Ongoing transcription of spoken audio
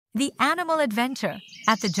The Animal Adventure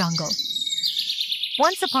at the Jungle.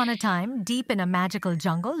 Once upon a time, deep in a magical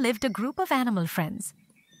jungle lived a group of animal friends.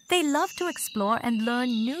 They loved to explore and learn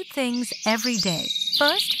new things every day.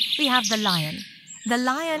 First, we have the lion. The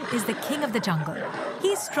lion is the king of the jungle.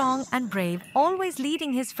 He's strong and brave, always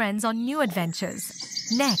leading his friends on new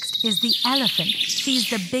adventures. Next is the elephant. She's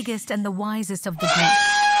the biggest and the wisest of the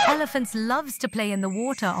group. Elephants loves to play in the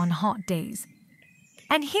water on hot days.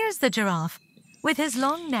 And here's the giraffe. With his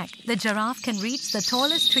long neck, the giraffe can reach the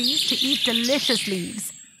tallest trees to eat delicious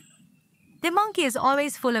leaves. The monkey is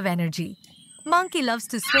always full of energy. Monkey loves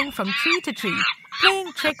to swing from tree to tree,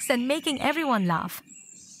 playing tricks and making everyone laugh.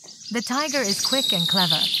 The tiger is quick and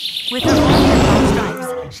clever. With her orange and white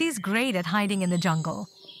stripes, she's great at hiding in the jungle.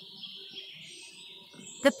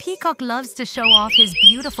 The peacock loves to show off his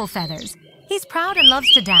beautiful feathers. He's proud and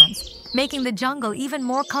loves to dance, making the jungle even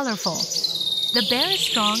more colorful. The bear is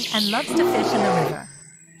strong and loves to fish in the river.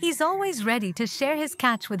 He's always ready to share his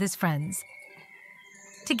catch with his friends.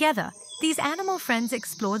 Together, these animal friends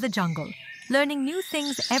explore the jungle, learning new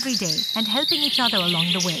things every day and helping each other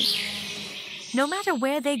along the way. No matter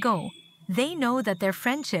where they go, they know that their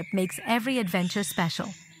friendship makes every adventure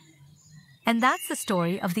special. And that's the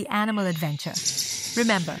story of the animal adventure.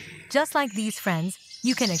 Remember, just like these friends,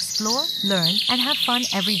 you can explore, learn, and have fun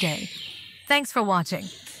every day. Thanks for watching.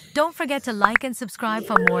 Don't forget to like and subscribe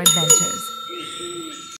for more adventures.